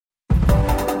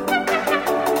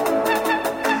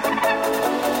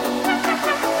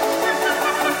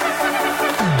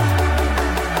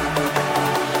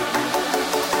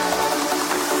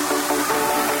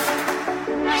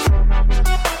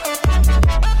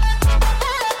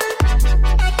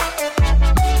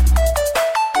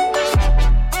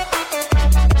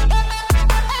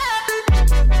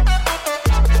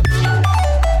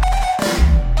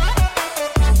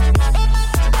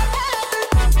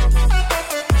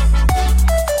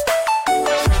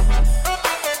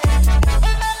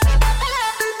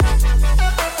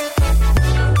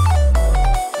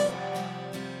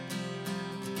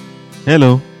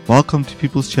Hello, welcome to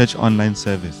People's Church online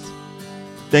service.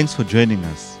 Thanks for joining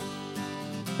us.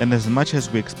 And as much as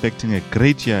we're expecting a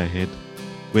great year ahead,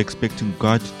 we're expecting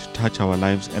God to touch our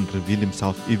lives and reveal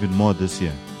Himself even more this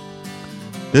year.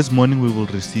 This morning we will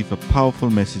receive a powerful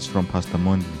message from Pastor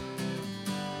Mondli.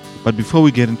 But before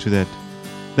we get into that,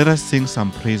 let us sing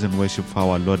some praise and worship for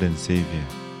our Lord and Savior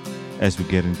as we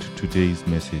get into today's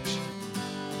message.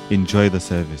 Enjoy the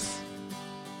service.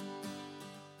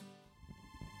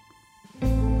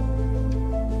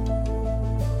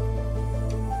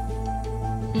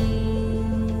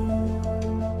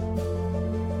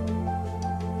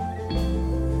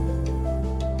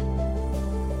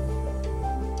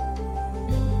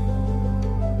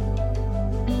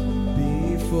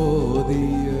 Before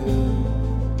the earth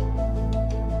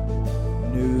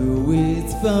knew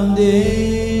its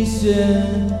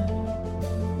foundation,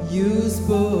 you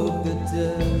spoke the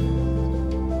depth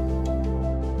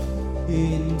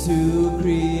into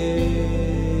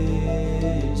creation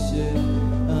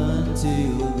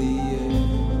until the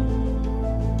end.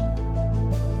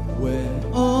 When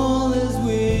all is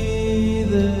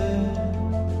withered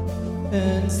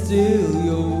and still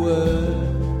your word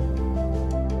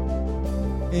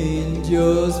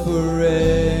endures forever.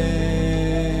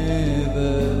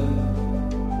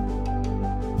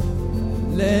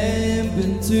 Lamp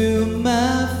unto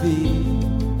my feet,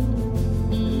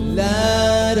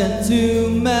 light unto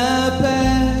my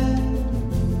path.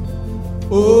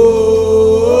 Oh,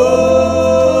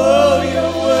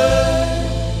 your word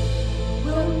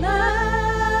will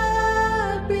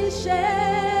not be shaken.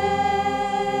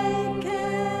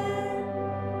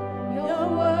 Your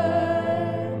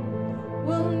word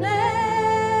will never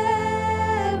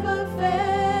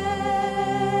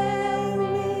fail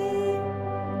me.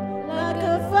 Like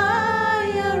a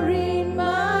fire in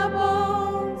my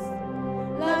bones,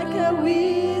 like a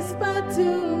whisper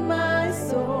to my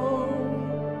soul.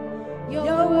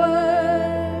 Your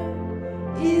word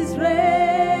is revelation.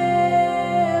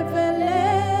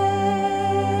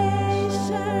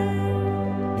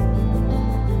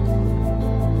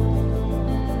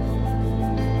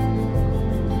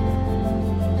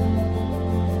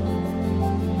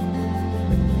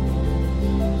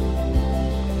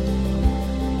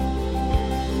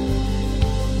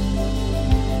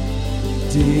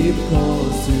 Deep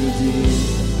calls to deep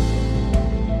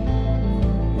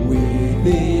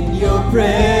within your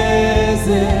presence.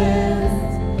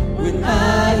 When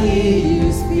I hear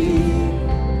you speak,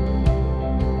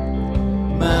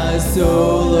 my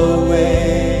soul awakens,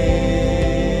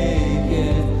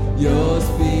 your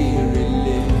spirit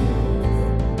lifts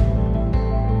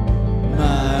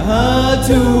my heart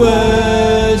to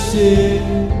worship.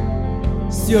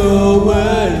 Your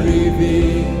word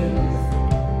reveals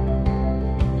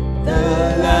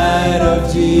the light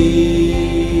of Jesus.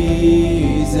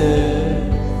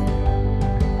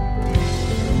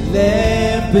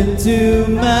 Lamp unto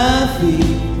my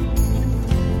feet,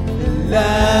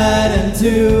 light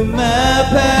unto my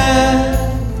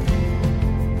path.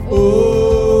 Oh,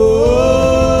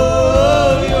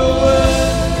 your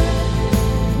word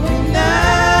will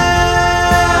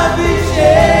not be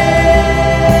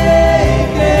shaken.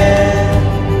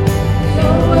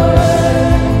 Your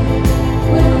word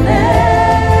will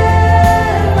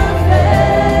never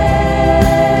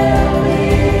fail me.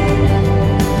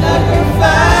 Like a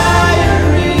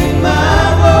fire in my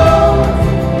bones,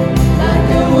 Like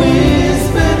a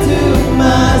whisper to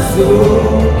my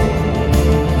soul.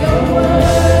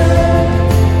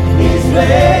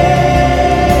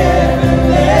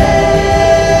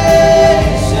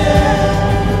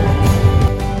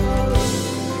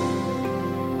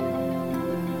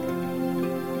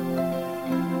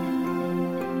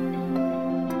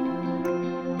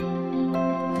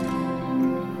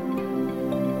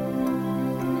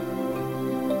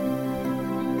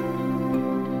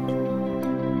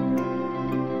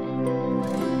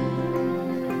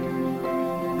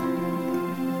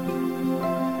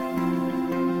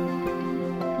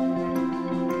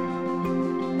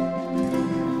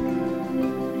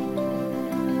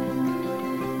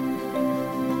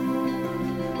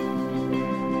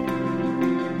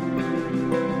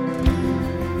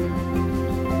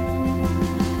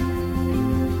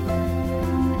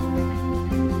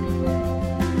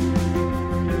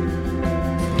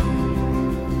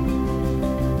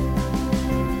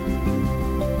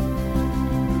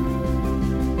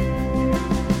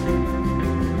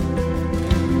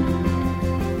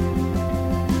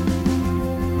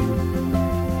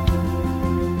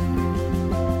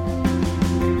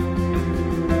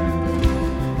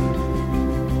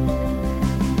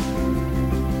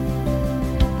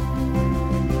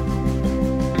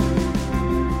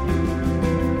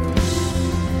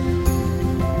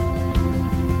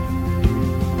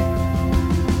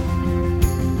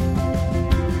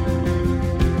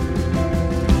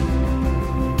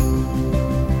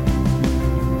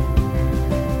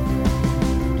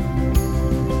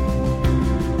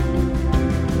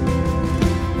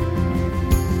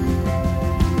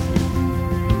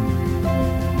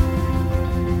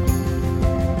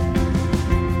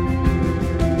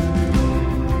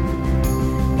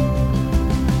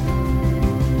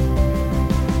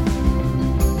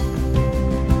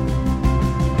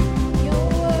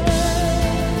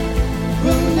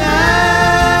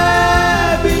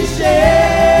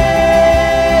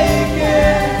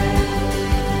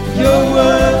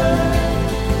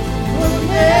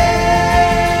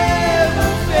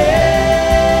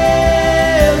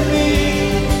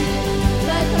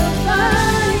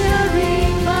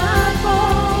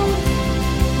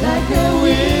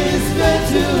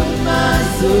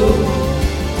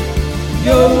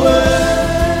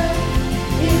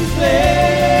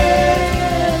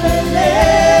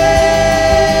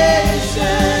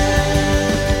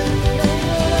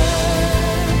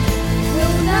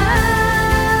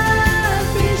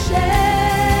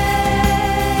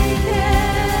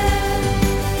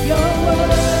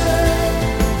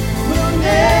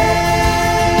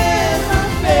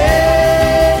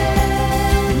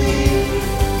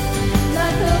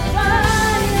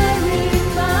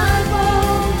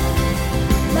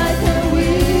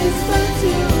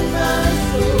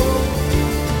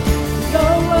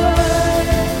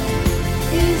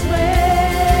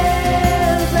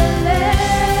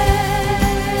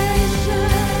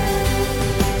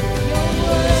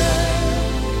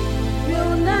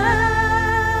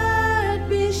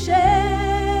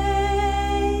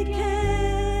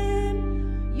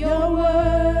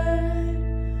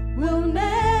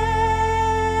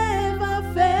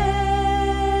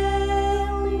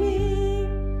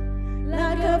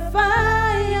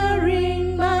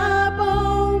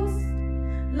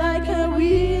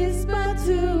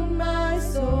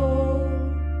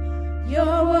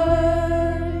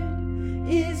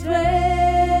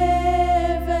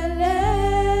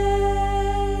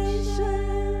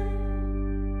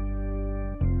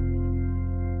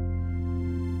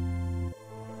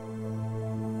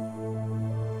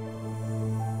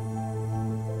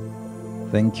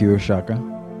 Thank you, Shaka.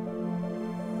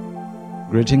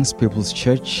 Greetings, People's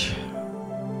Church.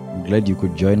 I'm glad you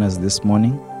could join us this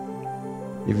morning.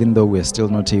 Even though we're still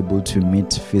not able to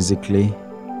meet physically,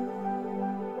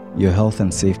 your health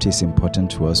and safety is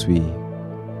important to us. We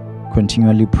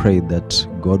continually pray that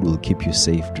God will keep you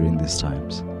safe during these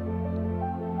times.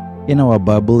 In our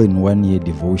Bible in 1 year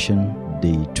devotion,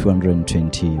 day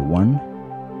 221,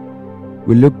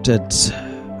 we looked at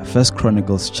 1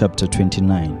 Chronicles chapter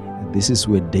 29. This is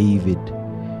where David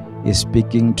is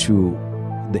speaking to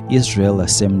the Israel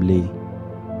assembly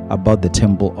about the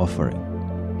temple offering.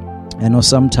 I know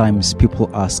sometimes people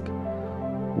ask,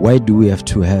 why do we have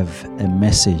to have a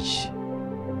message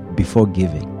before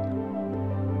giving?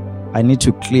 I need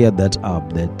to clear that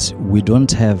up, that we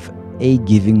don't have a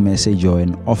giving message or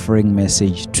an offering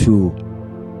message to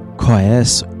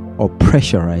coerce or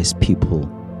pressurize people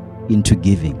into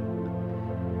giving.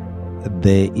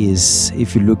 There is,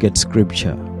 if you look at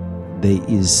scripture,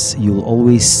 you'll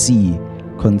always see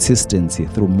consistency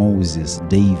through Moses,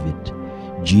 David,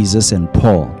 Jesus, and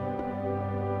Paul,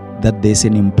 that there's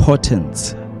an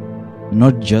importance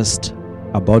not just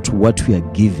about what we are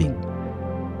giving,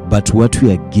 but what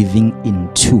we are giving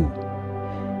into.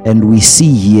 And we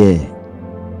see here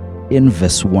in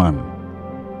verse 1,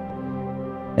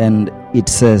 and it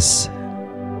says,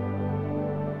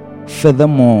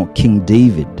 "Furthermore, King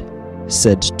David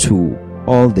said to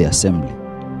all the assembly,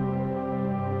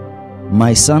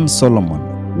 'My son Solomon,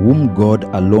 whom God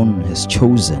alone has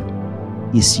chosen,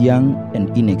 is young and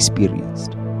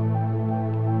inexperienced.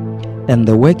 And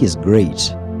the work is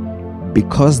great,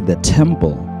 because the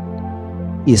temple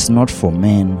is not for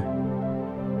man,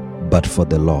 but for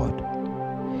the Lord.'"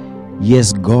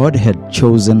 Yes, God had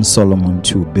chosen Solomon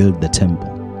to build the temple.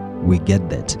 We get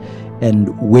that.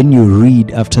 And when you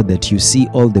read after that, you see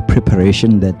all the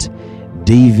preparation that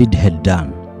David had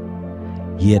done.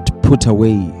 He had put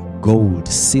away gold,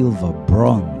 silver,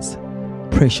 bronze,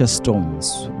 precious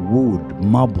stones, wood,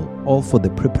 marble, all for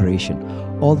the preparation.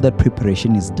 All that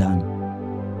preparation is done.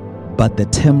 But the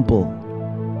temple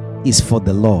is for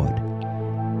the Lord.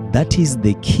 That is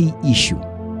the key issue,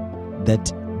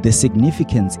 that the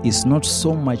significance is not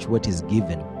so much what is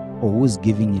given or who is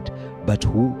giving it, but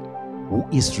who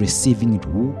is receiving it,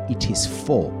 who it is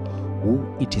for, who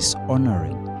it is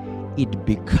honoring. It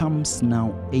becomes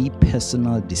now a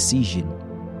personal decision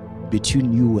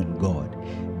between you and God.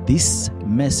 This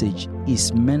message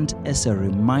is meant as a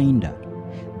reminder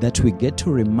that we get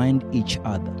to remind each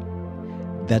other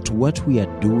that what we are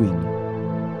doing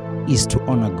is to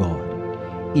honor God.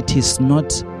 It is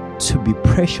not to be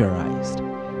pressurized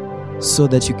so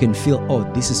that you can feel, oh,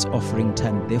 this is offering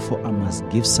time, therefore I must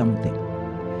give something.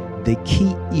 The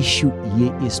key issue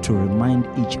here is to remind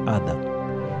each other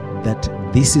that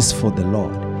this is for the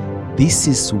Lord. This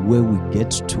is where we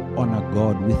get to honor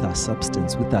God with our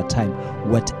substance, with our time.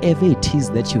 Whatever it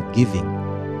is that you're giving,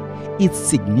 its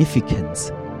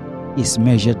significance is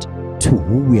measured to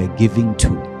who we are giving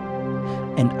to.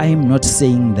 And I am not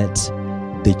saying that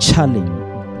the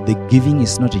giving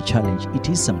is not a challenge. It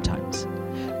is sometimes.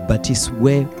 But it's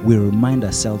where we remind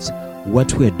ourselves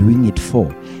what we are doing it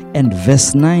for. And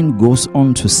verse 9 goes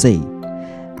on to say,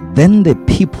 "Then the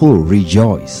people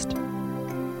rejoiced,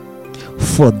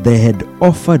 for they had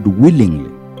offered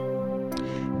willingly,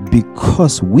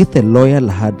 because with a loyal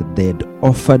heart they had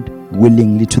offered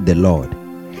willingly to the Lord.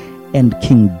 And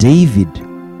King David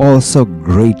also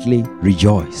greatly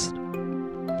rejoiced."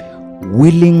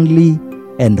 Willingly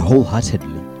and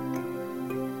wholeheartedly.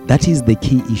 That is the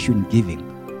key issue in giving.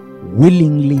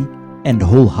 Willingly and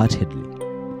wholeheartedly.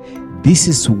 This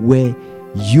is where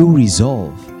you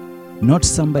resolve, not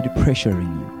somebody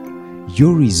pressuring you.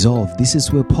 You resolve. This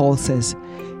is where Paul says,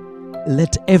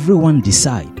 let everyone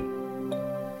decide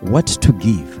what to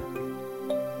give.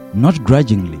 Not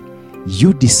grudgingly.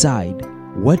 You decide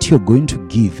what you're going to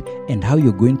give and how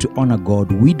you're going to honor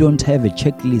God. We don't have a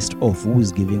checklist of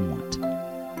who's giving what.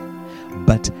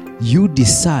 But you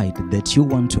decide that you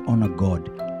want to honor God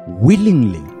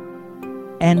willingly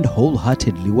and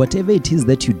wholeheartedly. Whatever it is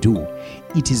that you do,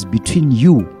 it is between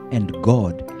you and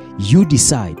God. You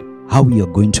decide how you're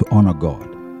going to honor God.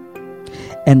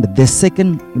 And the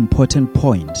second important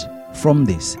point from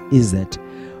this is that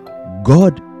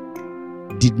God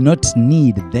did not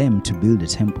need them to build a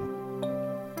temple.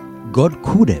 God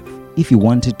could have, if he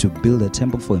wanted to build a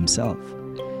temple for himself,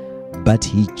 but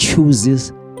he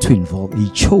chose to involve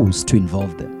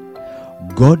them.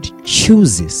 God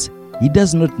chooses. He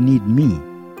does not need me.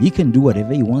 He can do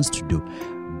whatever he wants to do,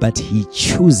 but he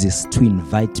chooses to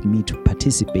invite me to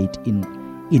participate in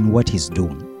what he's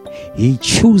doing. He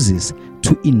chooses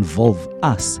to involve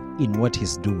us in what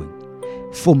he's doing.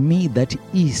 For me, that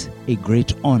is a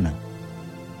great honor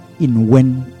in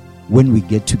when we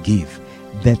get to give,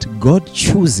 that God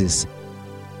chooses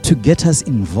to get us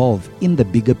involved in the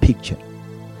bigger picture.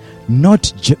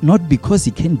 Not because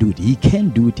he can do it. He can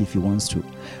do it if he wants to.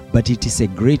 But it is a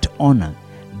great honor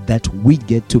that we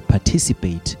get to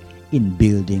participate in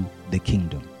building the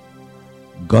kingdom.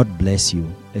 God bless you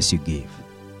as you give.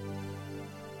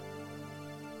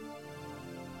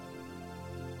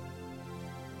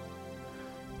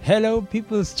 Hello,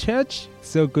 People's Church.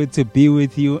 So good to be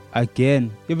with you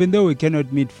again, even though we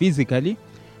cannot meet physically.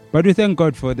 But we thank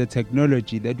God for the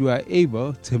technology that we are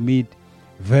able to meet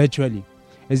virtually.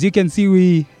 As you can see,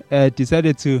 we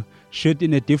decided to shoot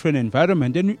in a different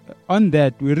environment. And on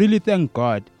that, we really thank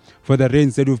God for the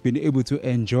rains that we've been able to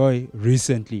enjoy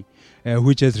recently,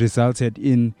 which has resulted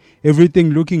in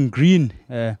everything looking green,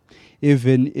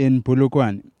 even in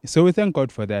Polokwane. So we thank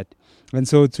God for that. And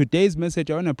so today's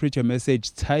message, I want to preach a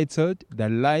message titled The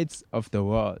Lights of the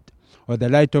World, or The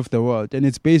Light of the World. And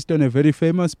it's based on a very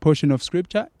famous portion of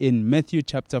scripture in Matthew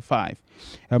chapter 5.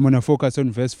 I'm going to focus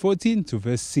on verse 14 to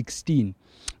verse 16.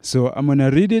 So I'm going to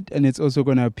read it, and it's also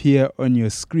going to appear on your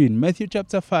screen. Matthew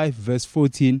chapter 5, verse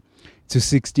 14 to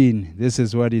 16. This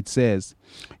is what it says.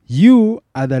 You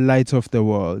are the light of the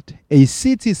world. A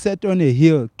city set on a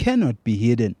hill cannot be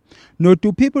hidden. Nor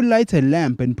do people light a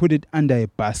lamp and put it under a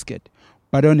basket,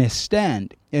 but on a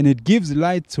stand, and it gives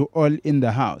light to all in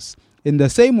the house. In the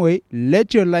same way,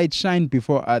 let your light shine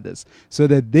before others, so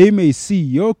that they may see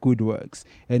your good works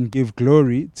and give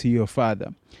glory to your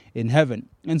Father in heaven.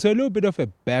 And so a little bit of a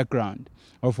background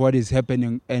of what is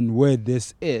happening and where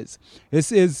this is.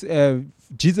 This is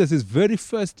Jesus' very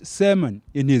first sermon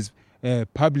in his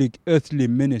public earthly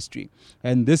ministry.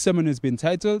 And this sermon has been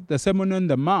titled The Sermon on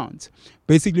the Mount,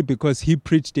 basically because he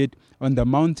preached it on the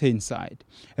mountainside.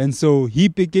 And so he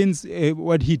begins,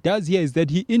 what he does here is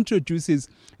that he introduces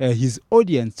his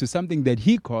audience to something that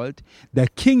he called the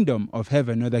kingdom of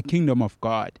heaven, or the kingdom of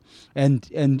God. And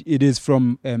it is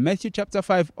from Matthew chapter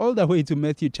 5 all the way to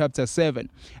Matthew chapter 7.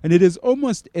 And it is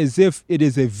almost as if it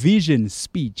is a vision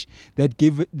speech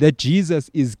that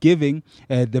Jesus is giving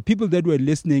the people that were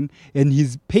listening, and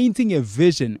he's painting a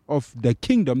vision of the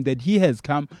kingdom that he has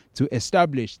come to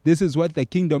establish. This is what the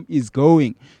kingdom is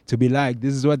going to be like.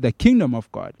 This is what the kingdom of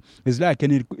God is like.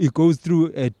 And it goes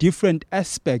through different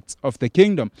aspects of the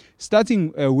kingdom,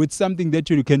 starting with something that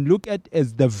you can look at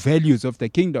as the values of the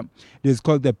kingdom. It is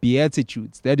called the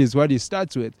Beatitudes. That is what it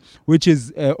starts with, which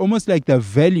is almost like the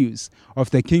values of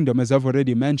the kingdom, as I've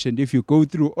already mentioned. If you go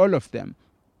through all of them,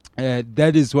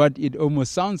 that is what it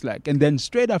almost sounds like. And then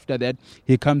straight after that,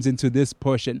 he comes into this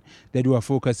portion that we are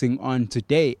focusing on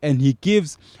today. And he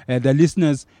gives the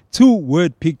listeners two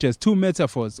word pictures, two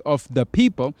metaphors of the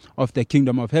people of the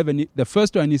kingdom of heaven. The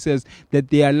first one, he says that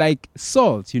they are like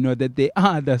salt, that they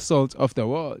are the salt of the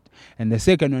world. And the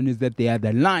second one is that they are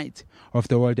the light of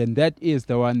the world. And that is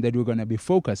the one that we're going to be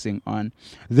focusing on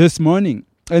this morning.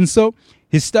 And so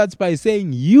he starts by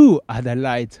saying, you are the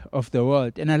light of the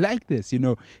world. And I like this, he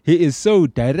is so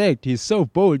direct, he's so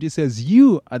bold. He says,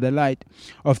 you are the light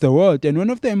of the world. And one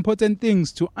of the important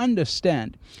things to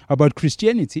understand about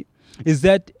Christianity is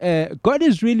that God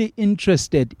is really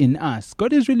interested in us.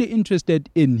 God is really interested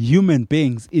in human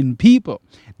beings, in people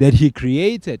that he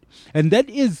created. And that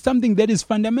is something that is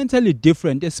fundamentally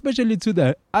different, especially to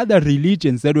the other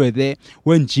religions that were there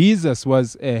when Jesus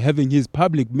was having his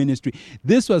public ministry.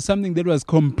 This was something that was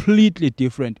completely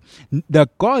different. The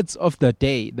gods of the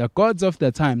day, the gods of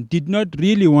the time, did not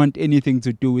really want anything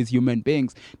to do with human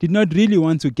beings, did not really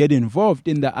want to get involved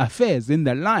in the affairs, in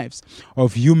the lives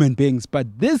of human beings.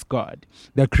 But this God,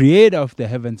 the creator of the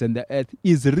heavens and the earth,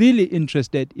 is really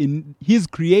interested in his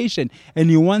creation, and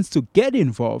he wants to get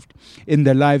involved in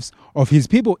the lives of his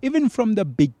people, even from the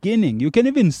beginning. You can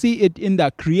even see it in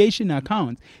the creation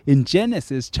account in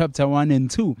Genesis chapter 1 and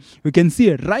 2. You can see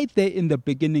it right there in the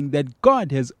beginning that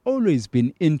God has always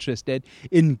been interested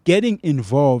in getting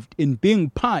involved, in being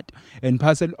part and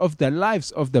parcel of the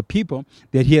lives of the people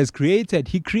that he has created.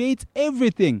 He creates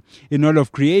everything in all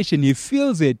of creation. He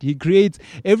fills it. He creates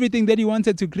everything that he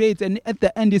wanted to create. And at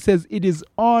the end, he says, it is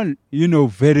all,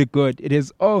 very good. It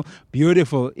is all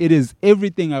beautiful. It is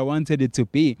everything I wanted it to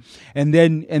be. And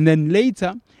then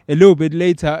later, a little bit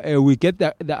later, we get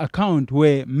the account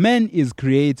where man is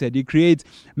created. He creates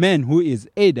man, who is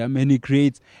Adam, and he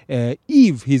creates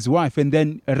Eve, his wife. And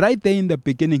then right there in the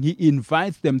beginning, he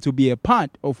invites them to be a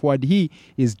part of what he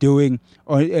is doing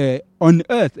on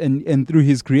earth and through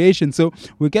his creation. So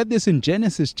we get this in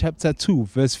Genesis chapter 2,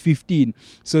 verse 15.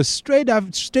 So straight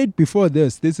before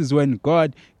this is when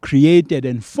God created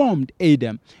and formed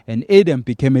Adam, and Adam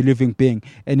became a living being.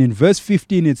 And in verse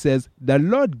 15 it says, the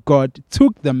Lord God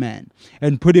took the man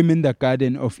and put him in the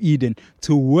Garden of Eden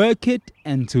to work it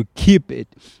and to keep it.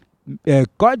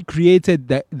 God created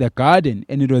the garden,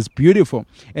 and it was beautiful,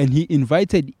 and he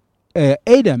invited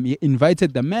Adam, he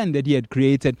invited the man that he had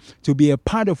created to be a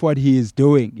part of what he is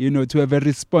doing, to have a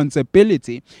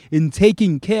responsibility in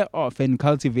taking care of and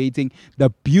cultivating the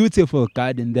beautiful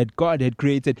garden that God had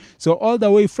created. So all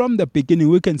the way from the beginning,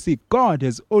 we can see God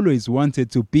has always wanted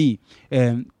to be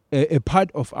a part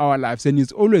of our lives, and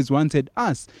he's always wanted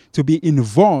us to be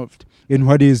involved in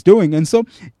what he is doing. And so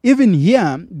even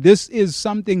here, this is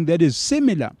something that is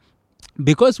similar,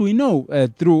 because we know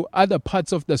through other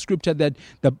parts of the scripture that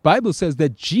the Bible says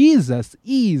that Jesus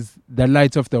is the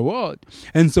light of the world.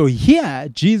 And so here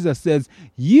Jesus says,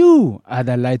 you are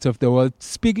the light of the world,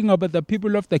 speaking about the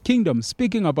people of the kingdom,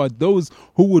 speaking about those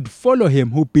who would follow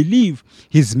him, who believe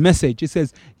his message. He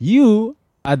says, you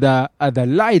are the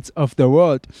light of the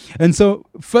world. And so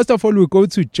first of all, we go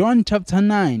to John chapter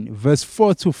 9, verse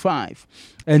 4 to 5.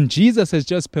 And Jesus has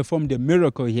just performed a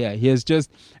miracle here. He has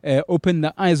just opened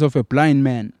the eyes of a blind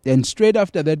man. And straight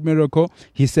after that miracle,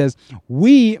 he says,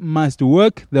 we must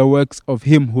work the works of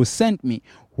him who sent me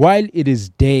while it is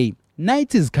day.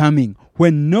 Night is coming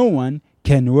when no one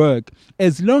can work.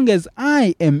 As long as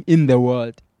I am in the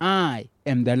world, I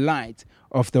am the light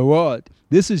of the world.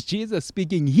 This is Jesus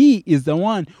speaking. He is the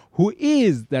one who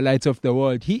is the light of the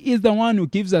world. He is the one who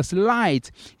gives us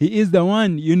light. He is the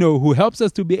one, who helps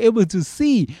us to be able to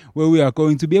see where we are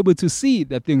going, to be able to see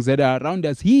the things that are around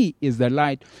us. He is the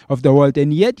light of the world.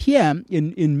 And yet here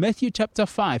in Matthew chapter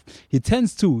 5, he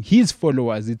turns to his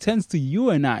followers. He turns to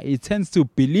you and I. He turns to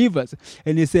believers.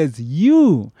 And he says,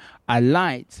 you are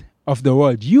light of the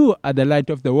world. You are the light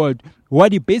of the world.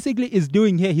 What he basically is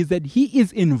doing here is that he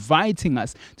is inviting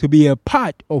us to be a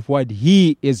part of what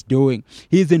he is doing.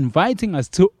 He is inviting us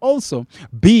to also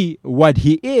be what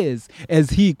he is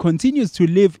as he continues to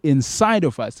live inside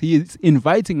of us. He is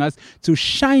inviting us to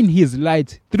shine his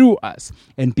light through us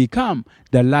and become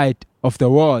the light of the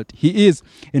world. He is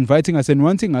inviting us and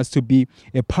wanting us to be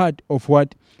a part of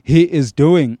what he is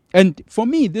doing. And for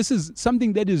me, this is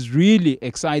something that is really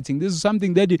exciting. This is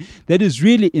something that is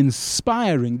really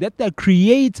inspiring, that the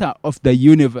creator of the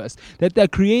universe, that the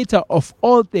creator of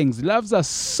all things loves us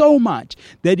so much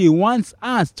that he wants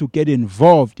us to get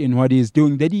involved in what he is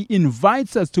doing, that he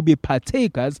invites us to be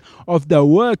partakers of the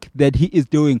work that he is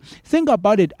doing. Think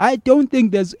about it. I don't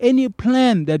think there's any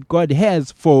plan that God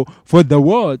has for the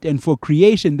world and for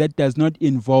creation that does not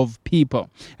involve people,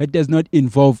 that does not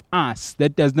involve us,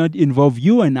 that does not involve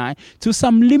you and I, to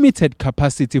some limited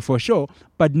capacity for sure,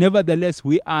 but nevertheless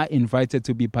we are invited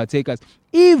to be partakers.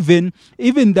 Even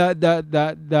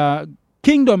the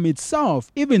kingdom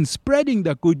itself, even spreading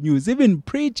the good news, even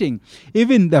preaching,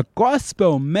 even the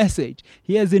gospel message.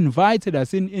 He has invited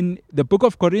us in the book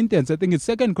of Corinthians. I think it's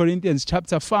 2 Corinthians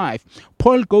chapter 5.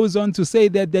 Paul goes on to say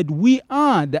that we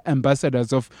are the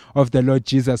ambassadors of the Lord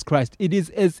Jesus Christ. It is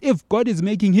as if God is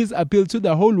making his appeal to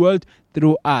the whole world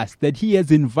through us, that he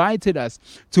has invited us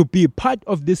to be part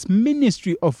of this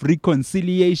ministry of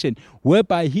reconciliation,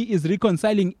 whereby he is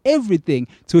reconciling everything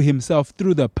to himself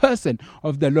through the person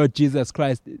of the Lord Jesus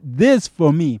Christ. This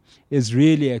for me is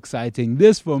really exciting.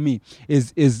 This for me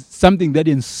is something that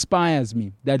inspires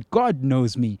me, that God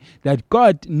knows me, that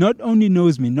God not only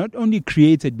knows me, not only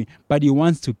created me, but he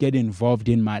wants to get involved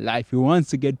in my life. He wants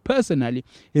to get personally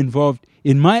involved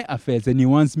in my affairs, and he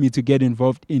wants me to get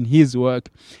involved in his work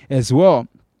as well.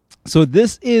 So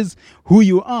this is who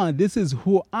you are. This is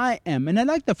who I am. And I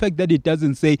like the fact that it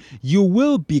doesn't say you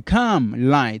will become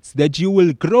lights, that you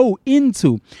will grow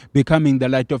into becoming the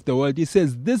light of the world. It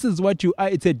says this is what you are.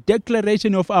 It's a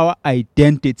declaration of our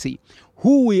identity.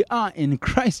 Who we are in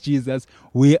Christ Jesus,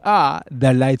 we are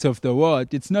the light of the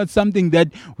world. It's not something that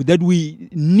we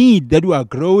need, that we are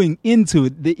growing into.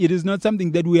 It is not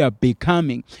something that we are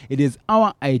becoming. It is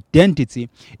our identity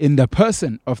in the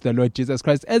person of the Lord Jesus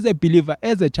Christ. As a believer,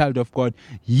 as a child of God,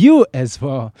 you as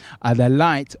well are the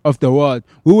light of the world.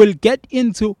 We will get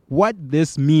into what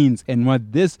this means and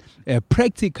what this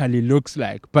practically looks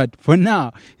like. But for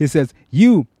now, he says,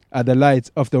 you are the light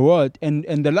of the world. And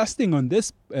the last thing on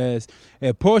this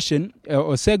portion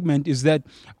or segment is that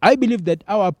I believe that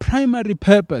our primary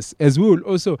purpose, as we will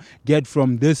also get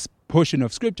from this portion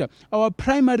of scripture, our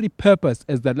primary purpose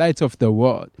as the light of the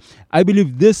world. I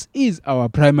believe this is our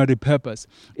primary purpose.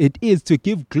 It is to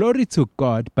give glory to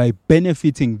God by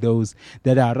benefiting those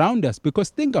that are around us. Because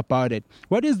think about it.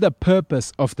 What is the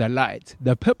purpose of the light?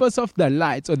 The purpose of the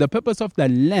light, or the purpose of the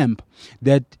lamp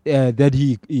that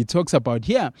he talks about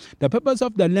here, the purpose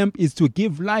of the lamp is to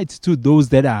give light to those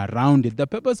that are around it. The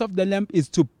purpose of the lamp is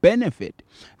to benefit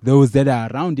those that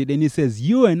are around it. And he says,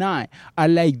 you and I are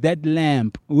like that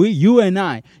lamp. You and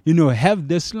I, have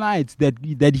this light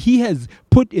that he has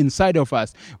put inside of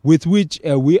us, with which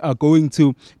we are going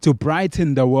to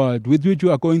brighten the world, with which we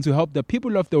are going to help the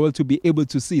people of the world to be able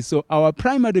to see. So our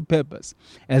primary purpose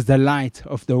as the light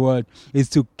of the world is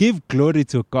to give glory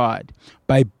to God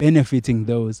by benefiting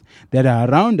those that are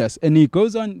around us. And he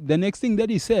goes on, the next thing that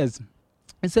he says,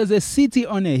 it says, a city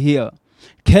on a hill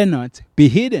cannot be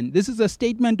hidden. This is a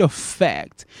statement of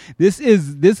fact. This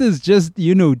is just,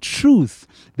 truth,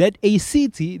 that a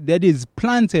city that is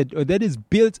planted or that is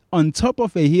built on top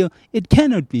of a hill, it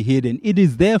cannot be hidden. It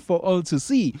is there for all to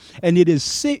see. And it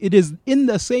is in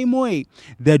the same way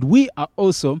that we are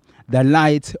also the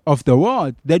light of the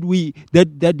world,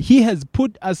 that he has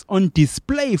put us on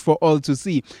display for all to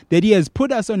see, that he has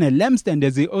put us on a lampstand,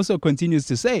 as he also continues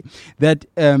to say,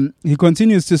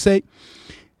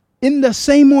 in the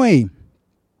same way,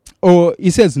 or he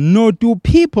says, nor do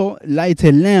people light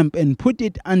a lamp and put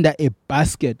it under a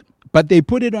basket, but they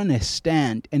put it on a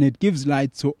stand, and it gives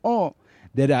light to all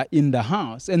that are in the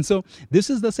house. And so this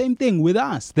is the same thing with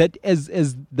us, that as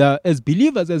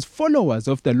believers, as followers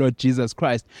of the Lord Jesus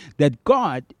Christ, that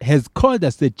God has called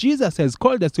us, that Jesus has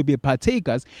called us to be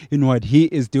partakers in what he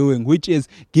is doing, which is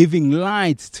giving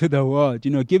light to the world,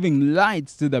 giving light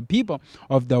to the people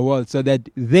of the world so that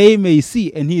they may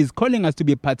see. And he is calling us to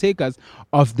be partakers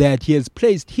of that. He has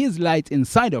placed his light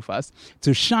inside of us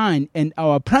to shine, and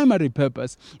our primary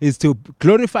purpose is to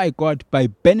glorify God by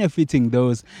benefiting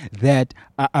those that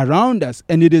are around us.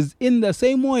 And it is in the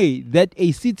same way that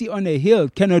a city on a hill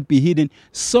cannot be hidden,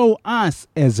 so us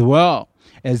as well.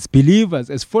 As believers,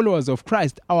 as followers of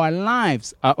Christ, our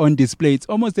lives are on display. It's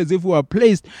almost as if we are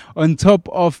placed on top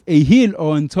of a hill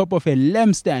or on top of a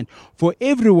lampstand for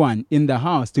everyone in the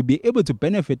house to be able to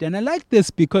benefit. And I like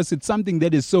this because it's something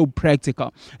that is so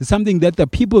practical. It's something that the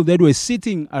people that were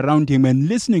sitting around him and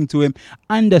listening to him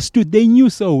understood. They knew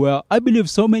so well. I believe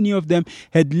so many of them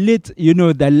had lit,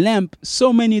 the lamp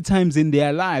so many times in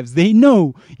their lives. They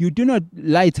know you do not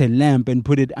light a lamp and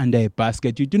put it under a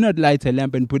basket. You do not light a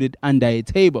lamp and put it under a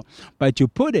table, but you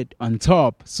put it on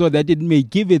top so that it may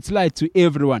give its light to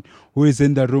everyone who is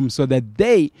in the room, so that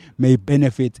they may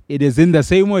benefit. It is in the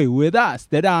same way with us,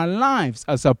 that our lives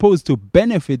are supposed to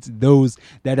benefit those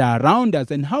that are around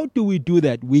us. And how do we do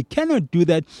that? We cannot do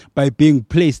that by being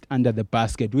placed under the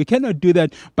basket. We cannot do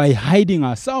that by hiding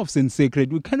ourselves in secret.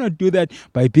 We cannot do that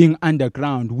by being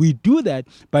underground. We do that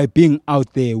by being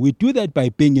out there. We do that by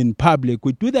being in public.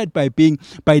 We do that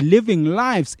by living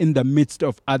lives in the midst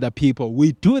of other people.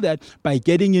 We do that by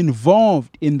getting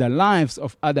involved in the lives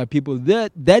of other people.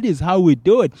 That is how we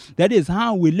do it. That is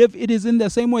how we live. It is in the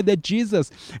same way that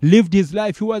Jesus lived his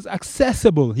life. He was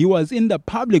accessible. He was in the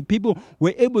public. People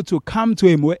were able to come to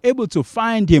him, were able to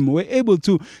find him, were able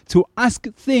to ask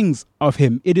things of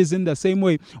him. It is in the same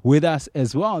way with us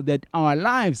as well, that our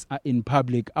lives are in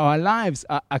public. Our lives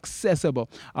are accessible.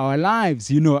 Our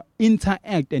lives,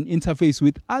 interact and interface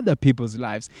with other people's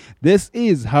lives. This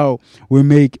is how we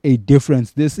make a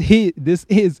difference. This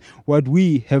is what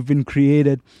we have been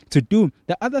created to do.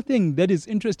 The other thing that is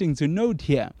interesting to note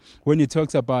here when he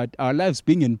talks about our lives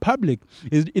being in public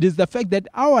is the fact that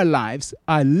our lives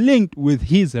are linked with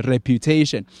his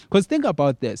reputation. Because think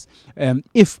about this.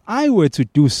 If I were to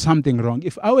do something wrong,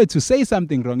 if I were to say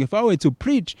something wrong, if I were to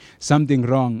preach something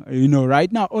wrong,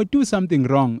 right now, or do something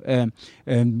wrong,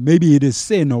 maybe it is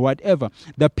sin or whatever,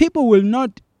 the people will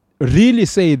not really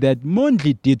say that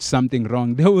Mondli did something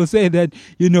wrong. They will say that,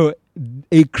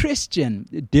 a Christian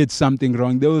did something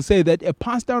wrong. They will say that a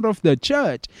pastor of the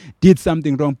church did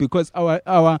something wrong, because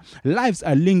our lives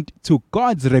are linked to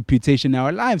God's reputation.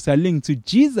 Our lives are linked to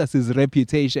Jesus'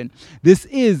 reputation. This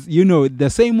is, the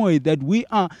same way that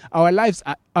our lives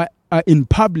are in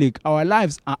public. Our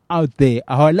lives are out there.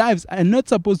 Our lives are not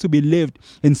supposed to be lived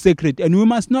in secret, and we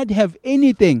must not have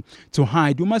anything to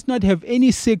hide. We must not have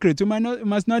any secret. We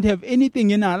must not have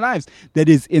anything in our lives that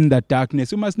is in the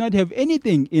darkness. We must not have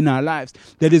anything in our lives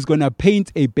that is going to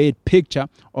paint a bad picture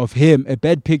of him,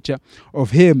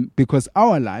 because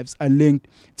our lives are linked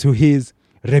to his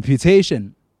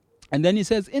reputation. And then he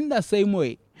says, in the same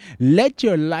way, let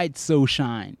your light so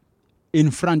shine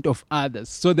in front of others,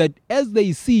 so that as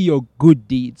they see your good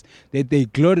deeds, that they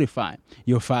glorify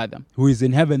your Father who is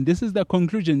in heaven. This is the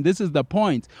conclusion. This is the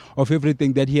point of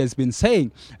everything that he has been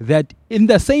saying, that in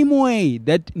the same way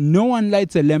that no one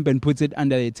lights a lamp and puts it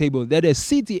under a table, that a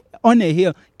city on a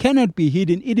hill cannot be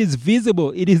hidden. It is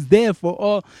visible. It is there for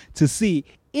all to see.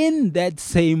 In that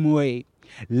same way,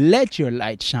 let your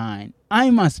light shine. I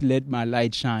must let my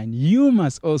light shine. You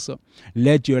must also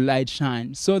let your light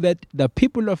shine, so that the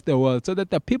people of the world, so that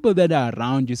the people that are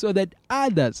around you, so that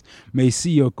others may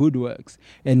see your good works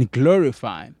and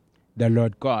glorify the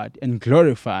Lord God and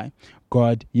glorify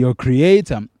God, your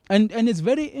Creator. And it's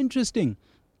very interesting,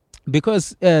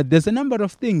 because there's a number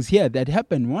of things here that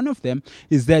happen. One of them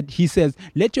is that he says,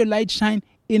 let your light shine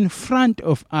in front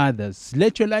of others.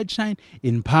 Let your light shine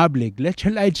in public. Let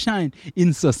your light shine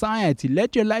in society.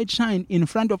 Let your light shine in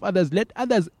front of others. Let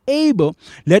others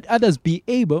be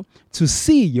able to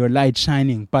see your light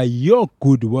shining by your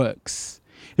good works.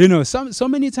 You know, so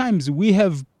many times we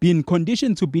have been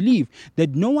conditioned to believe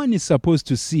that no one is supposed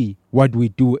to see what we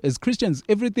do. As Christians,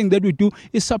 everything that we do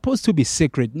is supposed to be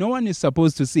secret. No one is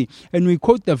supposed to see. And we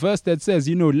quote the verse that says,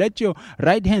 you know, let your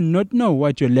right hand not know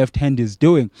what your left hand is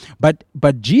doing. But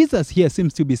Jesus here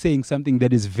seems to be saying something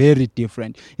that is very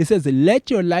different. He says, let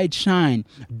your light shine.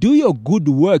 Do your good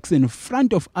works in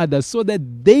front of others so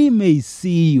that they may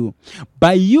see you.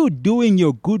 By you doing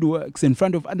your good works in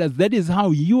front of others, that is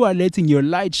how you are letting your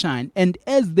light shine. And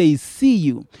as they see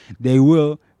you, they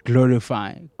will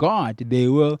glorify God. They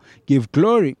will give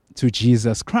glory to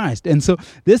Jesus Christ. And so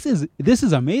this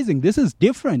is amazing. This is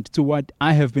different to what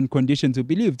I have been conditioned to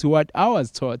believe, to what I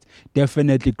was taught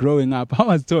definitely growing up. I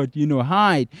was taught,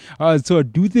 hide. I was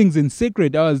taught do things in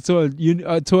secret. I was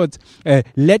taught,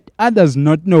 let others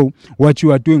not know what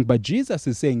you are doing. But Jesus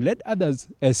is saying, let others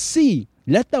see.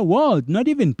 Let the world, not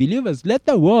even believers, let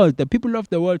the world, the people of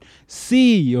the world,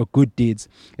 see your good deeds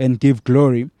and give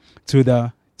glory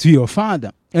to your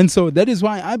Father. And so that is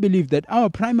why I believe that our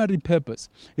primary purpose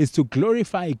is to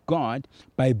glorify God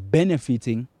by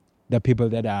benefiting the people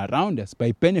that are around us,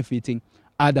 by benefiting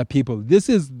other people. This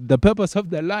is the purpose of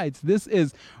the lights. This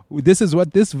is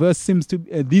what these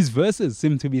verses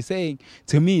seem to be saying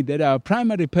to me, that our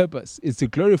primary purpose is to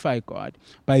glorify God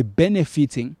by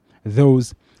benefiting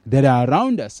those that are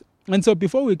around us. And so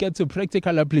before we get to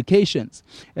practical applications,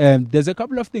 there's a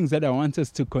couple of things that I want us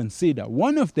to consider.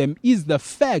 One of them is the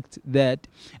fact that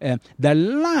the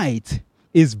light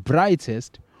is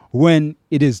brightest when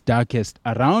it is darkest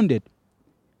around it.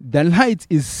 The light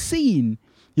is seen,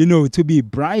 to be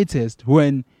brightest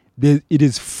when it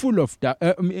is full of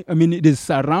it is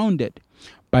surrounded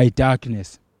by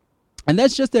darkness. And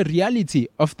that's just the reality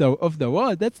of the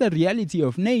world. That's the reality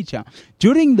of nature.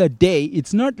 During the day,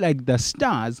 it's not like the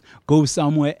stars go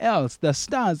somewhere else. The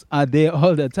stars are there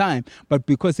all the time. But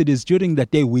because it is during the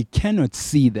day, we cannot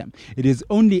see them. It is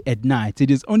only at night.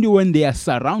 It is only when they are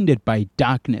surrounded by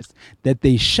darkness that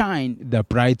they shine the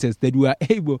brightest, that we are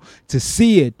able to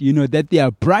see it, that their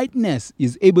brightness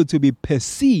is able to be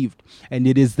perceived. And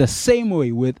it is the same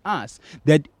way with us,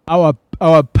 that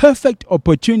our perfect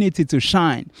opportunity to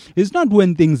shine is not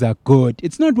when things are good.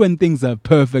 It's not when things are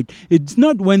perfect. It's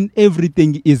not when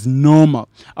everything is normal.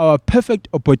 Our perfect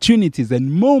opportunities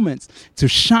and moments to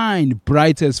shine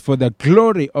brightest for the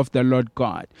glory of the Lord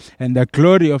God and the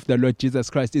glory of the Lord Jesus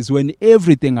Christ is when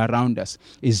everything around us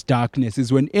is darkness,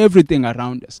 is when everything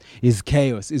around us is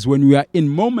chaos, is when we are in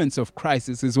moments of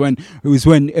crisis, is when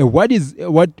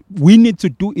what we need to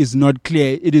do is not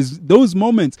clear. It is those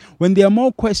moments when there are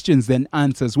more questions than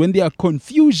answers, when there are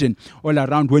confusion all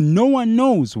around, when no one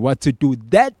knows what to do.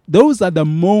 Those are the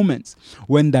moments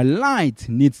when the light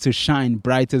needs to shine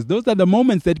brightest. Those are the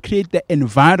moments that create the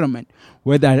environment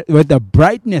where the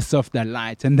brightness of the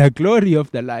light and the glory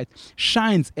of the light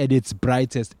shines at its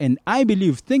brightest. And I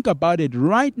believe, think about it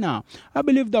right now, I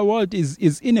believe the world is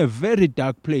in a very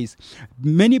dark place.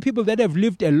 Many people that have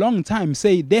lived a long time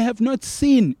say they have not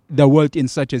seen the world in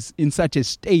such a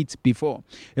state before.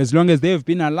 As long as they have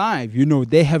been alive,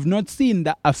 they have not seen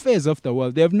the affairs of the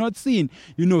world. They have not seen,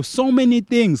 so many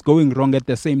things going wrong at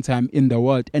the same time in the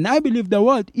world. And I believe the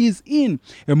world is in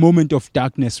a moment of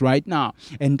darkness right now.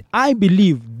 And I believe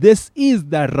this is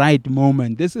the right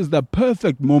moment. This is the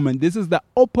perfect moment. This is the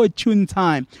opportune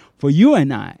time for you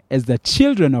and I, as the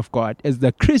children of God, as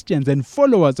the Christians and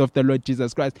followers of the Lord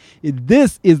Jesus Christ.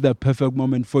 This is the perfect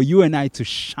moment for you and I to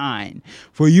shine,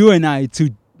 for you and I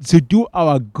to do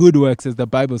our good works, as the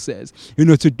Bible says,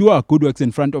 to do our good works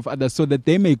in front of others so that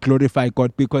they may glorify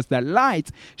God, because the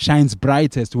light shines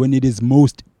brightest when it is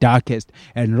most darkest.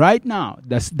 And right now,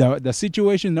 the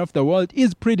situation of the world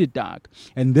is pretty dark.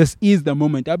 And this is the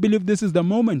moment. I believe this is the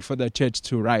moment for the church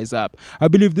to rise up. I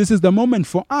believe this is the moment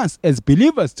for us as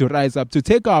believers to rise up, to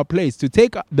take our place, to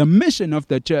take the mission of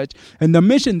the church and the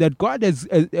mission that God has,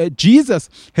 Jesus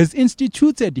has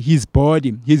instituted his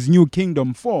body, his new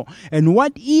kingdom for. And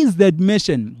what is that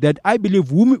mission that I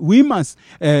believe we must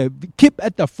keep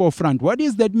at the forefront? What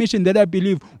is that mission that I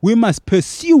believe we must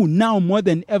pursue now more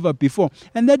than ever before?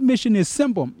 And that mission is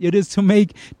simple. It is to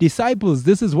make disciples.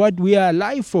 This is what we are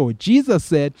alive for. Jesus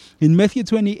said in Matthew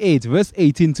 28, verse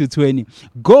 18 to 20,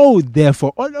 "Go,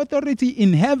 therefore, all authority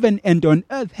in heaven and on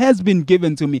earth has been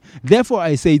given to me. Therefore,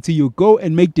 I say to you, go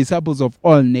and make disciples of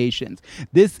all nations."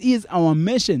 This is our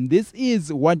mission. This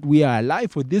is what we are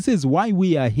alive for. This is why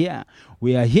we are here.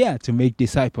 We are here to make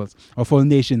disciples of all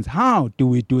nations. How do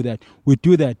we do that? We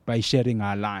do that by sharing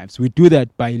our lives. We do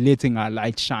that by letting our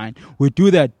light shine. We do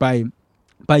that by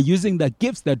using the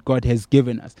gifts that God has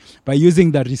given us, by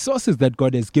using the resources that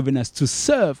God has given us to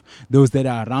serve those that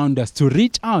are around us, to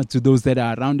reach out to those that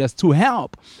are around us, to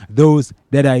help those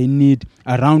that are in need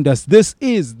around us. This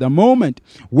is the moment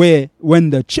when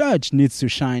the church needs to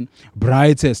shine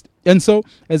brightest. And so,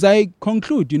 as I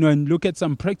conclude, and look at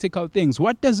some practical things,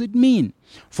 what does it mean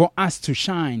for us to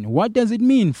shine? What does it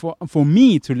mean for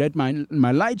me to let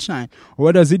my light shine?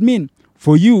 What does it mean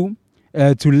for you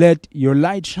to let your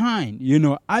light shine?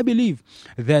 I believe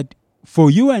that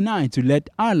for you and I to let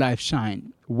our life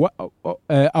shine,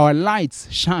 our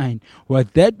lights shine,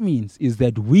 what that means is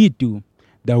that we do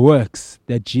the works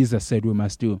that Jesus said we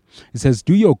must do. He says,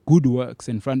 do your good works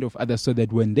in front of others so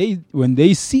that when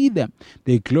they see them,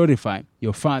 they glorify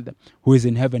your Father who is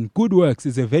in heaven. Good works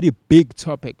is a very big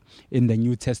topic in the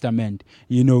New Testament.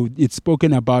 It's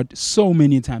spoken about so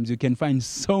many times. You can find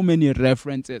so many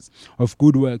references of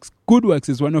good works. Good works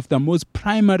is one of the most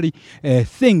primary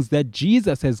things that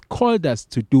Jesus has called us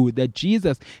to do, that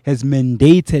Jesus has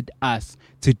mandated us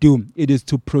to do. It is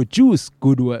to produce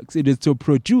good works. It is to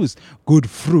produce good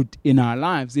fruit in our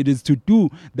lives. It is to do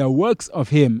the works of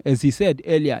him, as he said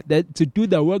earlier, that to do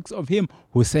the works of him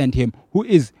who sent him, who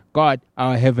is God,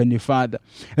 our Heavenly Father.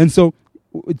 And so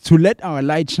to let our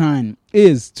light shine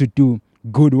is to do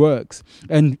good works.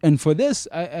 And for this,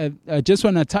 I just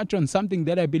want to touch on something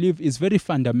that I believe is very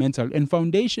fundamental and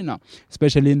foundational,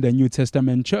 especially in the New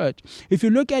Testament church. If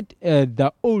you look at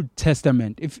the Old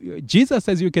Testament, if Jesus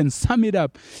says you can sum it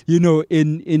up,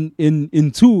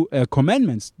 in two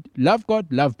commandments: love God,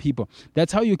 love people.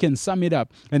 That's how you can sum it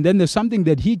up. And then there's something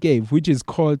that he gave, which is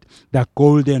called the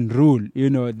golden rule,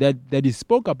 that he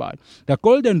spoke about. The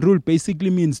golden rule basically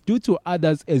means do to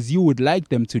others as you would like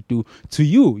them to do to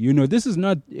you. This is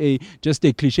not just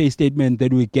a cliche statement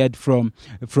that we get from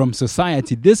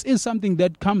society. This is something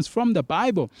that comes from the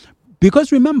Bible.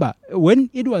 Because remember, when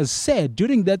it was said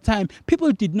during that time,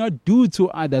 people did not do to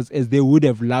others as they would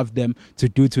have loved them to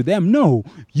do to them. No,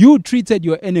 you treated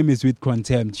your enemies with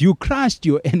contempt. You crushed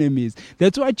your enemies.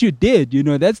 That's what you did.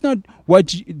 That's not what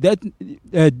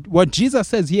Jesus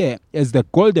says here as the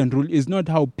golden rule is not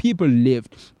how people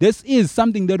lived. This is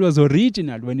something that was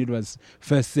original when it was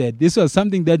first said. This was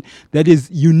something that is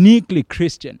uniquely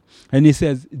Christian. And he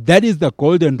says that is the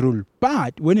golden rule.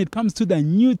 But when it comes to the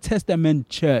New Testament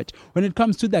church, when it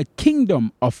comes to the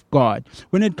kingdom of God,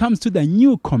 when it comes to the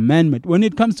new commandment, when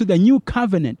it comes to the new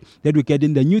covenant that we get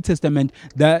in the New Testament,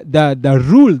 the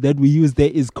rule that we use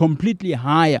there is completely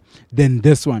higher than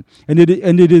this one. And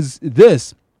it is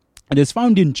this. It is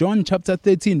found in John chapter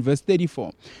 13, verse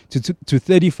 34 to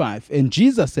 35. And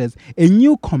Jesus says, "A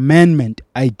new commandment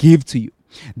I give to you,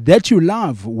 that you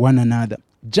love one another.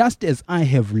 Just as I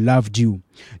have loved you,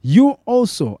 you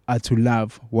also are to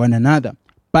love one another.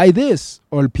 By this,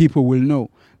 all people will know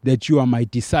that you are my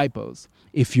disciples,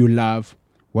 if you love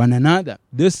one another."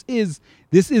 This is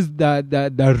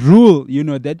the rule,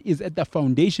 that is at the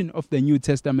foundation of the New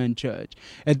Testament church,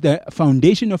 at the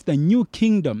foundation of the new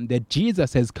kingdom that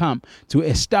Jesus has come to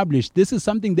establish. This is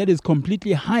something that is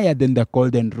completely higher than the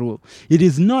golden rule. It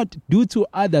is not do to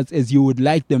others as you would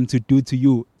like them to do to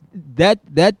you. That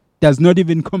does not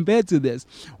even compare to this.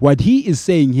 What he is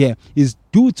saying here is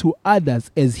do to others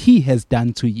as he has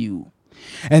done to you.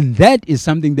 And that is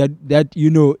something that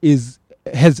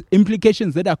has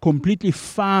implications that are completely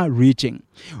far-reaching.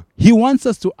 He wants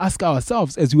us to ask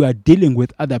ourselves as we are dealing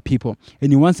with other people.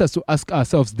 And he wants us to ask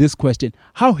ourselves this question: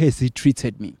 how has he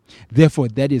treated me? Therefore,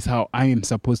 that is how I am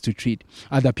supposed to treat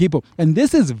other people. And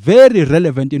this is very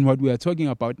relevant in what we are talking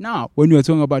about now, when we are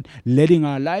talking about letting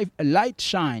our light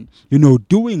shine,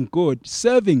 doing good,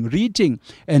 serving, reaching,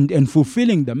 and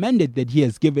fulfilling the mandate that he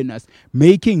has given us,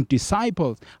 making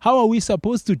disciples. How are we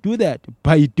supposed to do that?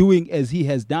 By doing as he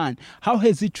has done. How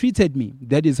has he treated me?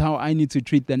 That is how I need to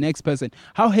treat the next person.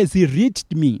 How has he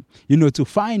reached me, to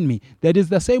find me? That is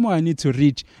the same way I need to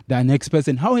reach the next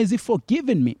person. How has he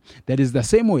forgiven me? That is the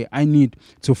same way I need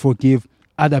to forgive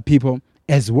other people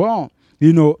as well.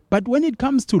 But when it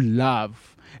comes to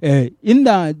love, in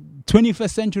the 21st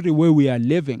century where we are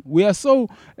living, we are so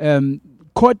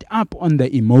caught up on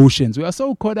the emotions. We are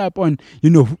so caught up on,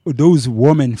 those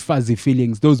warm and fuzzy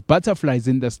feelings, those butterflies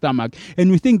in the stomach.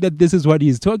 And we think that this is what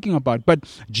he's talking about. But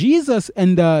Jesus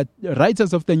and the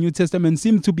writers of the New Testament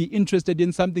seem to be interested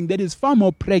in something that is far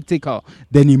more practical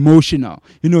than emotional.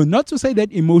 Not to say that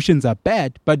emotions are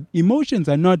bad, but emotions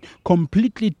are not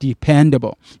completely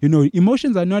dependable.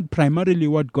 Emotions are not primarily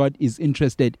what God is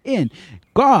interested in.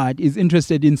 God is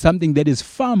interested in something that is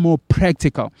far more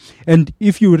practical. And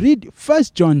if you read 1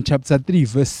 John chapter 3,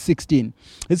 verse 16,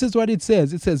 this is what it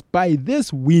says. It says, "By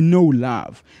this we know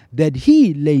love, that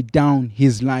he laid down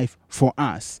his life for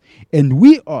us, and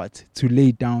we ought to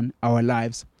lay down our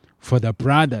lives for the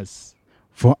brothers,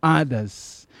 for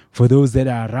others, for those that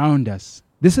are around us."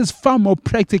 This is far more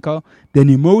practical than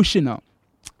emotional.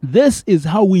 This is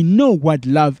how we know what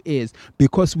love is,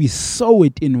 because we saw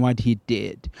it in what he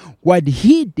did. What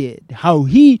he did, how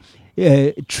he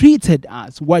treated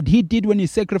us, what he did when he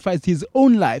sacrificed his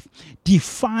own life,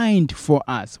 defined for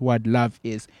us what love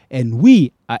is. And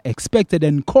we are expected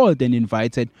and called and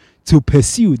invited to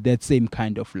pursue that same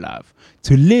kind of love,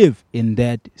 to live in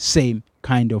that same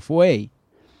kind of way.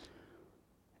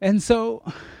 And so,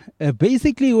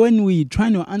 basically, when we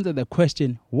try to answer the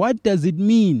question, what does it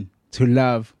mean to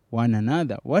love one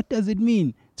another? What does it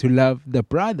mean to love the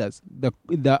brothers?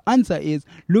 The answer is,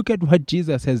 look at what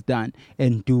Jesus has done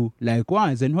and do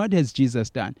likewise. And what has Jesus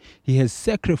done? He has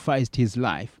sacrificed his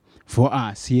life for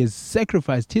us. He has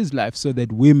sacrificed his life so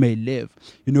that we may live.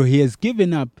 He has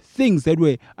given up things that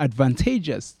were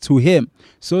advantageous to him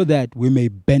so that we may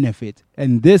benefit.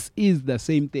 And this is the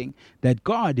same thing that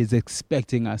God is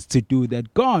expecting us to do,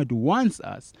 that God wants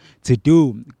us to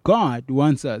do. God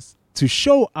wants us to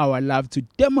show our love, to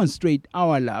demonstrate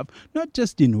our love, not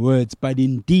just in words, but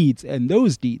in deeds. And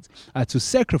those deeds are to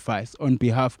sacrifice on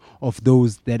behalf of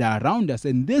those that are around us.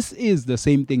 And this is the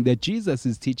same thing that Jesus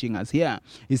is teaching us here.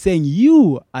 He's saying,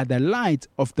 you are the light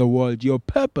of the world. Your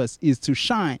purpose is to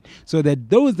shine so that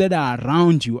those that are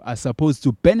around you are supposed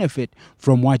to benefit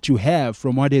from what you have,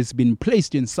 from what has been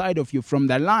placed inside of you, from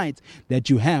the light that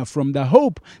you have, from the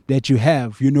hope that you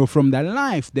have, from the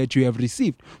life that you have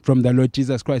received from the Lord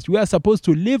Jesus Christ. We are supposed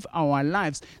to live our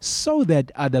lives so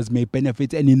that others may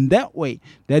benefit, and in that way,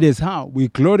 that is how we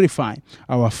glorify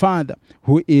our Father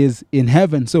who is in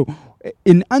heaven. So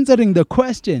in answering the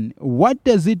question, what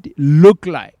does it look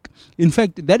like? In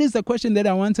fact, that is the question that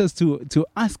I want us to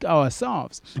ask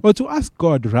ourselves, or to ask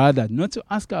God rather, not to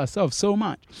ask ourselves so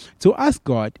much, to ask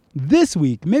God this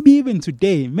week, maybe even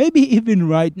today, maybe even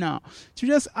right now, to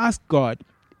just ask God,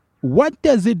 what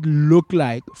does it look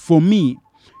like for me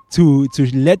to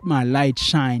let my light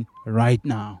shine right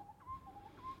now?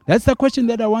 That's the question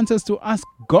that I want us to ask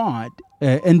God,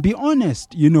 and be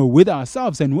honest, with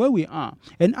ourselves and where we are,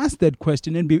 and ask that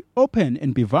question and be open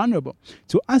and be vulnerable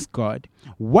to ask God,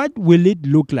 what will it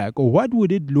look like, or what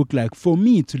would it look like for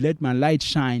me to let my light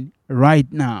shine right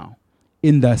now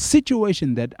in the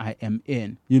situation that I am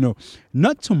in?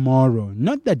 Not tomorrow,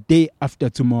 not the day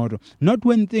after tomorrow, not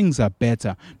when things are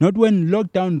better, not when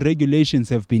lockdown regulations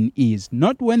have been eased,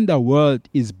 not when the world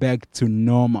is back to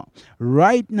normal.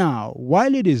 Right now,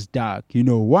 while it is dark,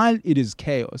 while it is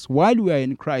chaos, while we are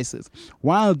in crisis,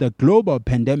 while the global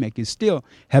pandemic is still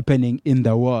happening in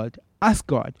the world, ask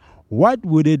God, what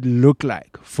would it look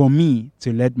like for me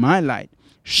to let my light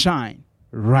shine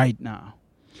right now?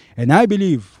 And I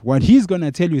believe what he's going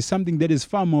to tell you is something that is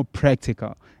far more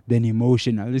practical than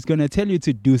emotional. It's going to tell you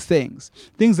to do things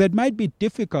that might be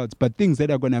difficult, but things that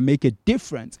are going to make a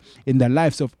difference in the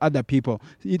lives of other people.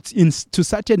 It's to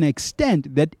such an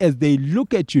extent that as they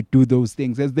look at you do those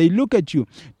things, as they look at you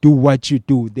do what you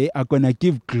do, they are going to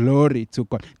give glory to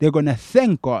God. They're going to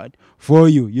thank God for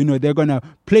you. They're going to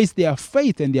place their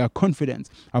faith and their confidence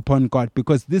upon God,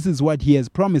 because this is what he has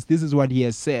promised. This is what he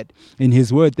has said in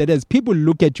his word, that as people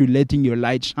look at you letting your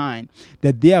light shine,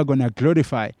 that they are going to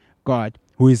glorify God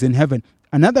who is in heaven.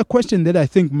 Another question that I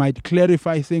think might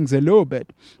clarify things a little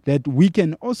bit that we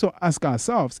can also ask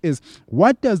ourselves is,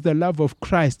 what does the love of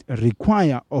Christ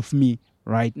require of me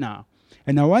right now?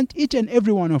 And I want each and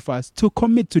every one of us to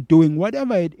commit to doing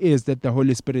whatever it is that the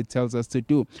Holy Spirit tells us to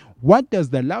do. What does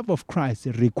the love of Christ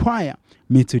require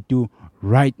me to do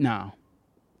right now?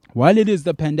 While it is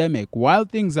the pandemic, while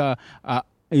things are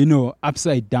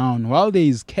upside down, while there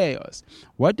is chaos,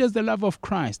 what does the love of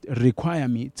Christ require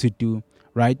me to do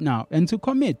right now? And to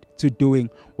commit to doing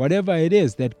whatever it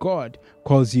is that God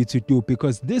calls you to do,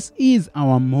 because this is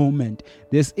our moment.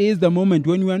 This is the moment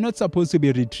when we are not supposed to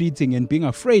be retreating and being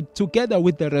afraid together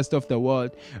with the rest of the world,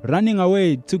 running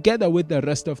away together with the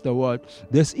rest of the world.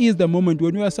 This is the moment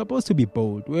when we are supposed to be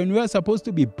bold, when we are supposed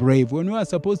to be brave, when we are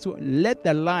supposed to let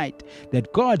the light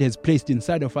that God has placed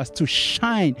inside of us to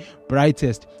shine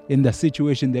brightest in the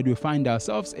situation that we find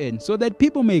ourselves in, so that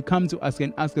people may come to us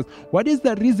and ask us, what is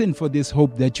the reason for this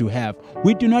hope that you have?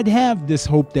 We do not have this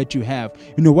hope that you have.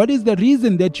 What is the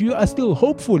reason that you are still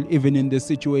hopeful even in this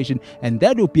situation? And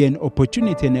that will be an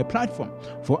opportunity and a platform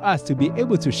for us to be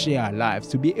able to share our lives,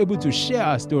 to be able to share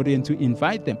our story, and to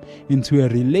invite them into a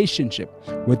relationship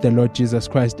with the Lord Jesus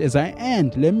Christ. As I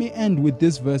end, let me end with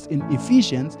this verse in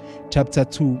Ephesians chapter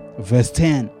 2, verse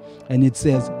 10. And it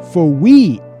says, for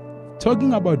we,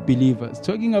 talking about believers,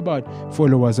 talking about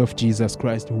followers of Jesus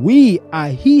Christ, we are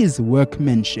his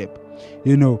workmanship,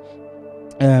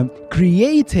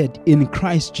 created in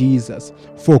Christ Jesus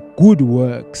for good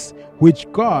works,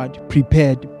 which God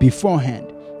prepared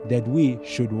beforehand that we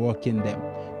should walk in them.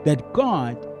 That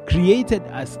God created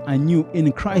us anew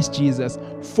in Christ Jesus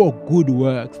for good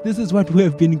works. This is what we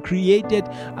have been created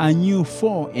anew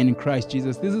for in Christ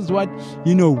Jesus. This is what,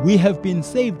 we have been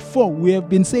saved for. We have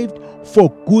been saved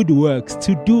for good works,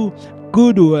 to do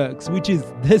good works, which is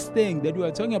this thing that we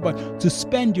are talking about, to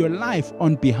spend your life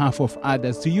on behalf of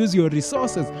others, to use your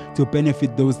resources to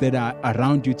benefit those that are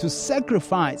around you, to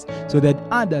sacrifice so that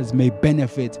others may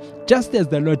benefit, just as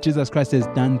the Lord Jesus Christ has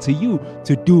done to you,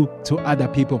 to do to other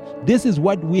people. This is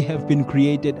what we have been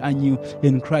created anew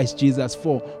in Christ Jesus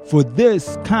for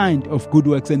this kind of good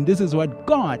works. And this is what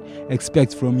God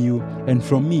expects from you and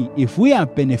from me. If we are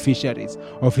beneficiaries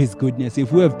of his goodness,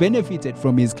 if we have benefited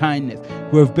from his kindness,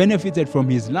 we have benefited from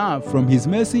his love, from his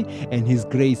mercy and his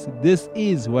grace, this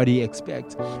is what he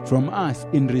expects from us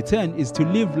in return, is to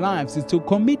live lives, is to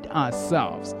commit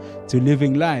ourselves to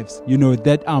living lives,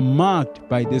 that are marked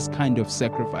by this kind of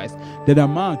sacrifice, that are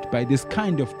marked by this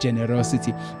kind of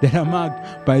generosity, that are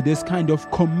marked by this kind of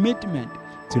commitment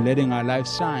to letting our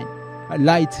lives shine,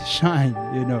 light shine,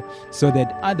 so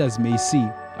that others may see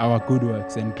our good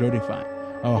works and glorify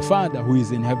our Father who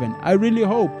is in heaven. I really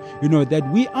hope, that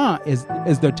we are, as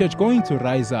the church, going to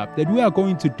rise up, that we are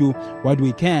going to do what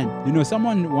we can.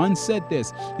 Someone once said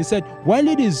this. He said, while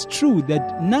it is true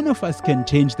that none of us can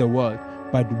change the world,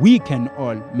 but we can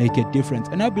all make a difference.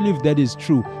 And I believe that is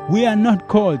true. We are not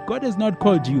called, God has not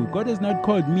called you, God has not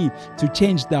called me to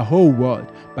change the whole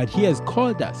world, but he has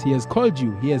called us, he has called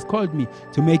you, he has called me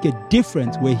to make a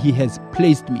difference where he has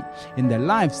placed me, in the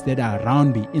lives that are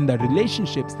around me, in the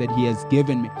relationships that he has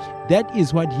given me. That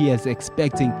is what he is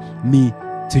expecting me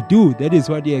to do. That is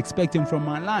what he is expecting from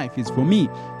my life, is for me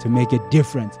to make a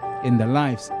difference in the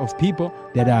lives of people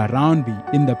that are around me,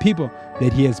 in the people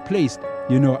that he has placed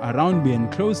around me and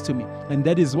close to me. And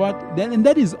that is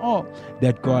that is all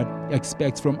that God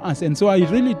expects from us. And so I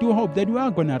really do hope that we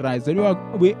are going to rise, that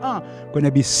we are going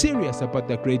to be serious about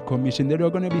the Great Commission, that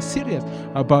we're going to be serious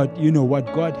about, what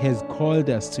God has called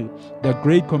us to. The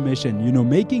Great Commission,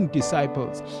 making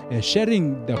disciples,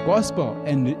 sharing the gospel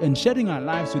and sharing our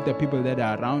lives with the people that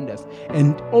are around us,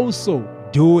 and also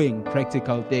doing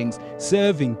practical things,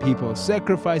 serving people,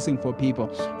 sacrificing for people,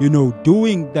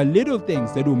 doing the little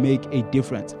things that will make a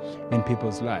difference in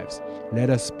people's lives. Let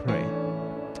us pray.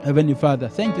 Heavenly Father,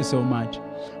 thank you so much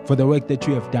for the work that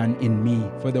you have done in me,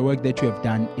 for the work that you have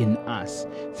done in us.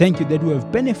 Thank you that we have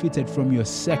benefited from your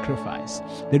sacrifice,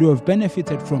 that we have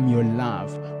benefited from your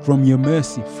love, from your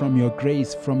mercy, from your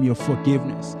grace, from your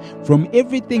forgiveness, from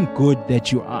everything good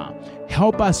that you are.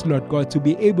 Help us, Lord God, to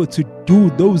be able to do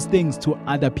those things to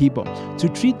other people, to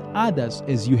treat others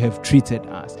as you have treated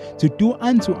us, to do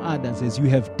unto others as you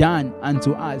have done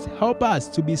unto us. Help us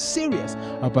to be serious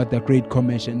about the Great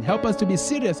Commission. Help us to be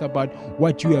serious about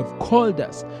what you have called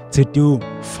us to do,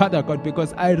 Father God,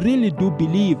 because I really do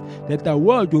believe that the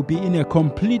world will be in a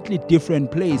completely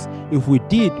different place if we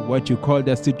did what you called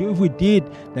us to do, if we did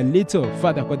the little,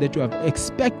 Father God, that you are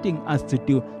expecting us to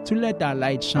do, to let our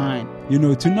light shine,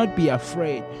 to not be afraid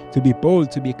afraid, to be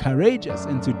bold, to be courageous,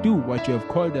 and to do what you have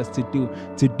called us to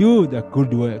do the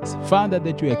good works, Father,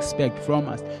 that you expect from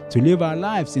us, to live our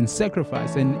lives in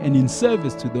sacrifice and in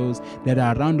service to those that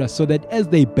are around us, so that as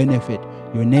they benefit,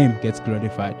 your name gets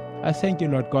glorified. I thank you,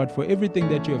 Lord God, for everything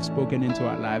that you have spoken into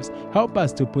our lives. Help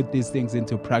us to put these things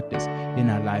into practice in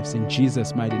our lives, in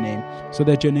Jesus' mighty name, so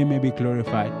that your name may be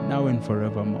glorified now and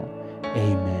forevermore.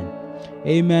 Amen.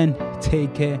 Amen.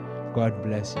 Take care. God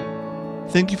bless you.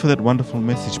 Thank you for that wonderful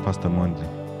message, Pastor Mondli.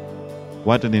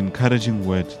 What an encouraging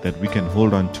word that we can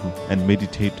hold on to and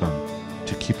meditate on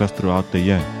to keep us throughout the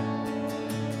year.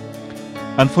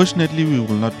 Unfortunately, we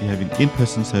will not be having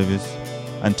in-person service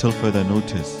until further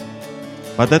notice,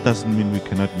 but that doesn't mean we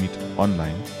cannot meet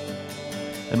online.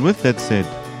 And with that said,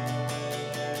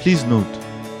 please note,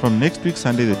 from next week,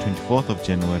 Sunday the 24th of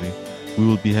January, we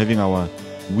will be having our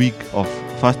week of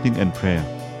fasting and prayer.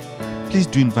 Please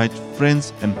do invite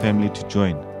friends and family to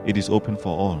join. It is open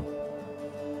for all.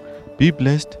 Be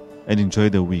blessed and enjoy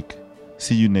the week.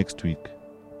 See you next week.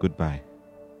 Goodbye.